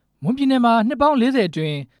မွန်ပြည်နယ်မှာနှစ်ပေါင်း40အတွ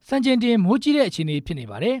င်းစံချိန်တင်မိုးကြီးတဲ့အခြေအနေဖြစ်နေ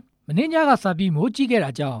ပါတယ်။မနေ့ညကစပြီးမိုးကြီးခဲ့တာ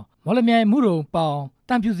ကြောင့်မော်လမြိုင်မုဒုံပေါင်တ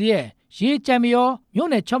န်ဖြူစရက်ရေကြံမရောမြို့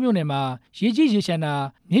နယ်6မြို့နယ်မှာရေကြီးရေရှမ်းတာ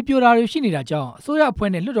မြေပြိုတာတွေရှိနေတာကြောင့်အစိုးရအဖွဲ့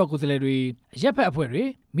နဲ့လွှတ်တော်ကိုယ်စားလှယ်တွေအရက်ဖက်အဖွဲ့တွေ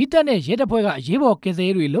မိတပ်နဲ့ရဲတပ်ဖွဲ့ကအရေးပေါ်ကယ်ဆယ်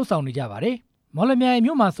ရေးတွေလှုပ်ဆောင်နေကြပါတယ်။မော်လမြိုင်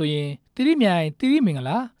မြို့မှာဆိုရင်တိရိမြိုင်တိရိမင်္ဂ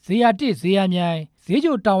လာဇေယျ1ဇေယျမြိုင်ဈေး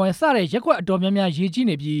ချိုတောင်ဝိုင်စတဲ့ရက်ကွက်အတော်များများရေကြီး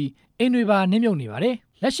နေပြီးအိမ်တွေပါနစ်မြုပ်နေပါတယ်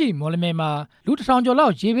။လက်ရှိမော်လမြိုင်မှာလူ1000ကျော်လော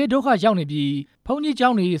က်ရေဘေးဒုက္ခရောက်နေပြီးဘုန်းကြီးကျော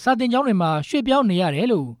င်းတွေစာသင်ကျောင်းတွေမှာရွှေ့ပြောင်းနေရတယ်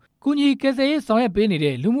လို့ကူညီကယ်ဆယ်ရေးဆောင်ရွက်ပေးနေ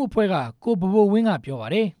တဲ့လူမှုအဖွဲ့ကကိုဘိုဘိုဝင်းကပြောပါ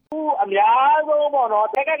တယ်အများဆုံးပေါ့နော်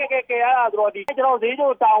တက်ကရတာဆိုတော့ကျွန်တော်ဈေး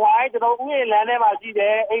ချိုတောင်ဝိုင်းကျွန်တော်ဥယျာဉ်လမ်းထဲမှာရှိတ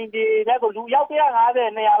ယ်အိမ်ဒီနဲ့ကိုလူရောက်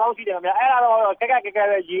150 200လောက်ရှိတယ်ခင်ဗျအဲ့ဒါတော့ကဲ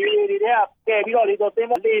ပဲရေတွေကကဲပြီးတော့လေတော့သင်း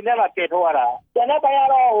မလေးနဲ့ပါကဲထုတ်ရတာကျန်တဲ့ပိုင်းက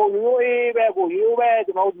တော့ရိုးအေးပဲကိုရိုးပဲ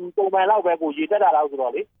ကျွန်တော်ပုံမှန်လောက်ပဲကိုရေတက်တာလောက်ဆို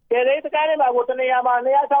တော့လေကဲလေးတကယ်လည်းမှာကိုတနေရာမှာ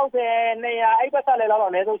160 200အဲ့ဘက်ဆက်လဲလောက်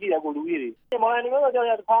တော့အနည်းဆုံးရှိတယ်ကိုလူကြီးတွေမော်လမြိုင်မြို့တော့ကျွန်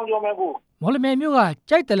တော်1000ကျော်မယ်ကိုမော်လမြိုင်မြို့က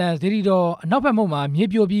ကြိုက်တလန်စေတီတော်အနောက်ဘက်မုတ်မှာမြေ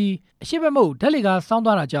ပြိုပြီးအရှိတ်ဘက်မုတ်ဓာတ်လေကားစောင်း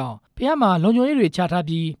သွားတာကြောင့်ဖျားမှာလုံခြုံရေးတွေချထား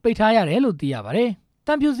ပြီးပိတ်ထားရတယ်လို့သိရပါတယ်။တ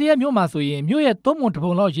န်ဖြူစရက်မြို့မှာဆိုရင်မြို့ရဲ့3ပုံ1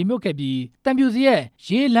ပုံလောက်ရေမြုပ်ခဲ့ပြီးတန်ဖြူစရက်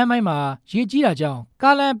ရေလမ်းပိုင်းမှာရေကြီးတာကြောင့်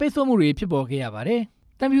ကားလမ်းပိတ်ဆို့မှုတွေဖြစ်ပေါ်ခဲ့ရပါတယ်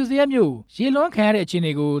။တန်ဖြူစရက်မြို့ရေလွှမ်းခံရတဲ့အခြေအ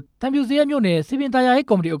နေကိုတန်ဖြူစရက်မြို့နယ်စီပင်သာယာရေး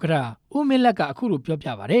ကော်မတီဥက္ကဋ္ဌဦးမင်းလက်ကအခုလိုပြောပြ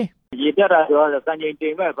ပါတယ်။ရေတက်တာဆိုတော့စံချိန်တ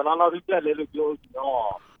င်မဲ့ဘယ်လောက်ထိတက်လဲလို့ပြော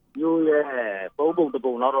တော့မြို့ရဲ့ပုံပုံတ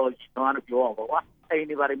ပုံတော့ကျွန်တော်ကပြောအောင်ပေါ့ကွာအိမ်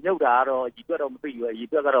တွေဘာတွေမြုပ်တာကတော့ရေတွက်တော့မသိဘူးရေ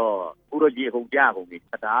တွက်ကတော့အခုတော့ရေကုန်ကြကုန်ပြီ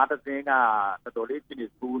ဒါသင်းကတော်တော်လေးပြ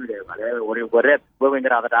ည့်စုံနေတယ်ဗါလေဝဝင်ကြ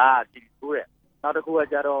တာကြည့်ဆိုးတယ်နောက်တစ်ခုက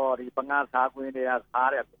ကျတော့ဒီပငါစားကွင်းတွေကစား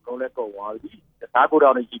တဲ့အကုန်လဲကုန်သွားပြီစားကိုတော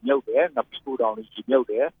င်ကြီးမြုပ်တယ်ငပိကိုတောင်ကြီးမြုပ်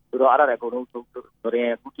တယ်ဆိုတော့အဲ့ဒါလည်းအကုန်လုံးဆိုရင်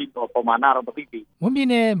အခုထိတော့ပုံမှန်တော့မသိဘူးမွန်ပြည်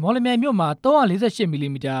နယ်မော်လမြိုင်မြို့မှာ348မီလီ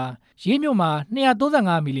မီတာရေးမြို့မှာ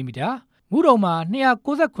235မီလီမီတာမုဒုံမှာ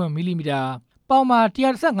269မီလီမီတာပေါင်မှာ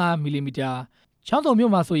115မီလီမီတာချောင်းစုံ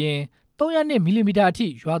မြို့မှာဆိုရင်302မီလီမီတာအထိ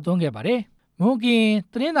ရွာသွန်းခဲ့ပါတယ်။မွန်ကင်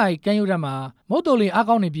တနင်္သာရီကမ်းရိုးတန်းမှာမုတ်တုံလင်အား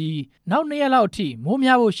ကောင်းနေပြီးနောက်2ရက်လောက်အထိမိုး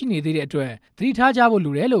များဖို့ရှိနေသေးတဲ့အတွက်သတိထားကြဖို့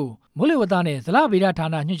လိုတယ်လို့မိုးလေဝသနဲ့ဇလဗေဒဌာ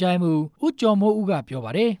နညွှန်ကြားမှုဦးကျော်မိုးဦးကပြော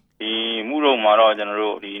ပါတယ်။ဒီမုဒုံမှာတော့ကျွန်တော်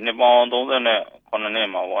တို့ဒီနှစ်ပေါင်း38နှစ်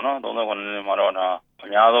မှာပေါ့နော်38နှစ်မှာတော့ဒါအ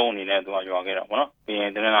များဆုံးအနေနဲ့သူကရွာခဲ့တာပေါ့နော်ပြီးရ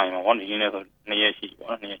င်တနင်္လာရီမှာပေါ့ဒီနေ့ဆို2ရက်ရှိပေါ့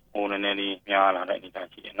နော်2ရက်ဟိုနည်းနည်းလေးများလာတဲ့အနေအထား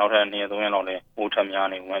ရှိတယ်နောက်ထပ်2ရက်3ရက်လောက်လည်းဟိုထပ်များ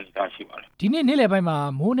နေဝင်အနေအထားရှိပါတယ်ဒီနေ့နေ့လယ်ပိုင်းမှာ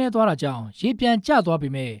မိုးနှဲသွားတာကြောင့်ရေပြန်ကျသွားပေ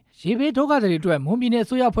မဲ့ရေဘေးဒုက္ခတွေအတွက်မွန်ပြည်နယ်အ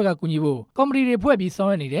စိုးရအဖွဲ့ကကူညီဖို့ကော်မတီတွေဖွဲ့ပြီးဆောင်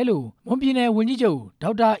ရွက်နေတယ်လို့မွန်ပြည်နယ်ဝန်ကြီးချုပ်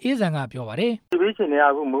ဒေါက်တာအေးဇံကပြောပါတယ်ဒီဘေးရှင်တွေက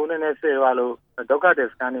အခုမိုးနှဲဆဲသွားလို့ဒုက္ခတွေ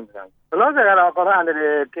စကန်နေမှာဘလို့ဆိုတော့ပရဟန်တွေ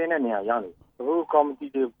ကင်းတဲ့နေရာရောက်နေအခုကော်မတီ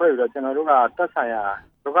တွေဖွဲ့ပြီးတော့ကျွန်တော်တို့ကတက်ဆိုင်ရာ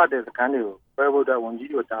ဒုက္ခတွေစကန်တွေကိုဖွဲ့ဖို့တော့ဝန်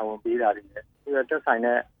ကြီးတို့တာဝန်ပေးတာတွေနဲ့ဒီတက်ဆိုင်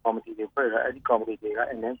တဲ့ကော်မတီတွေဖွဲ့တော့အဲ့ဒီကော်မတီတွေက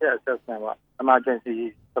initial assessment က emergency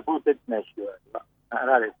support measure ပေါ့အဲ့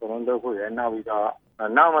ဒါတွေအကုန်လုံးလုပ်ဖို့ရနောက်ပြီးတော့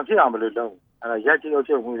နောက်မဖြစ်အောင်ဘယ်လိုလုပ်အဲ့ဒါရက်ကြီးအုပ်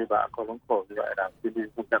ချုပ်မှုတွေပါအကုန်လုံးခေါ်ပြီးတော့အဲ့ဒါပြည်သူ့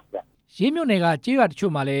စစ်တပ်ကရေးမြို့နယ်ကကြေးရွာတ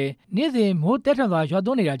ချို့မှာလည်းနေ့စဉ်မိုးတက်ထန်စွာရွာ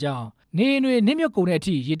သွန်းနေတာကြောင့်နေအိမ်တွေနစ်မြုပ်ကုန်တဲ့အ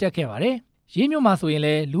ထိရေတက်ခဲ့ပါတယ်ရေးမြို့မှာဆိုရင်လ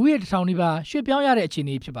ည်းလူဦးရေ1000နီးပါးရွှေ့ပြောင်းရတဲ့အခြေအ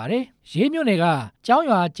နေဖြစ်ပါတယ်။ရေးမြို့နယ်ကကျောင်း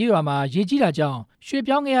ရွာကြေးရွာမှာရေကြီးတာကြောင့်ရွှေ့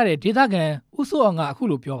ပြောင်းခဲ့ရတဲ့ဒေသခံဦးစိုးအောင်ကအခု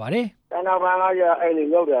လိုပြောပါတယ်။တန်းတော်ဘန်းကအဲ့ဒီ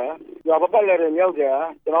မြုပ်တယ်။ရွာပတ်လည်းမြုပ်တယ်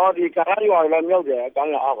။ကျွန်တော်ဒီကမ်းရွာလည်းမြုပ်တယ်။ကမ်း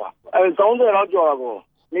ရွာအောက်ကအဲ့30လောက်ကျော်တာကို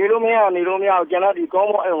နေလို့မရကျွန်တော်ဒီကော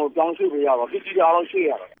င်းမအိမ်ကိုပြောင်းရွှေ့ပေးရပါပြည်ကြီးအားလုံးရွှေ့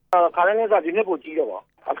ရတယ်။ခါလည်းကဒီနေ့ပို့ကြည့်တော့ပါ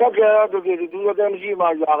အခက်ခဲတူတူတဲ့မရှိမှ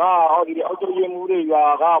ရွာကဟောဒီအောက်ကျရမှုတွေရွာ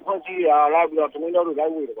ကဖွင့်စည်းရလိုက်ပြီးတော့သမင်းတော်တွေလို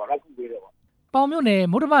က်ဝေးတယ်ပါလိုက်ကူပေးတယ်ပါပေါင်မြို့နယ်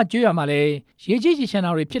မုဒ္ဓမကျွေးရွာမှာလည်းရေကြီးရေရှမ်း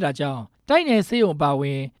တာတွေဖြစ်တာကြောင့်တိုက်နယ်စေယုံအပါဝ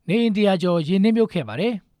င်နေအိမ်100ကျော်ရေနှင်းမြုပ်ခဲ့ပါတ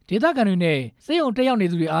ယ်ဒေသခံတွေနဲ့စေယုံတက်ရောက်နေ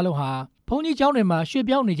သူတွေအားလုံးဟာဘုံကြီးကျောင်းတွေမှာရွှေ့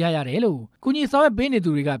ပြောင်းနေကြရတယ်လို့ကုညီဆောင်ရွက်ပေးနေသူ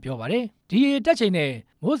တွေကပြောပါတယ်ဒီရေတက်ချိန်နဲ့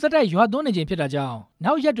မိုးစတိုက်ရွာသွန်းနေချိန်ဖြစ်တာကြောင့်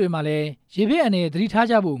နောက်ရက်တွေမှာလည်းရေဘေးအန္တရာယ်သတိထား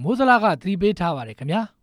ကြဖို့မိုးစလားကသတိပေးထားပါတယ်ခင်ဗျာ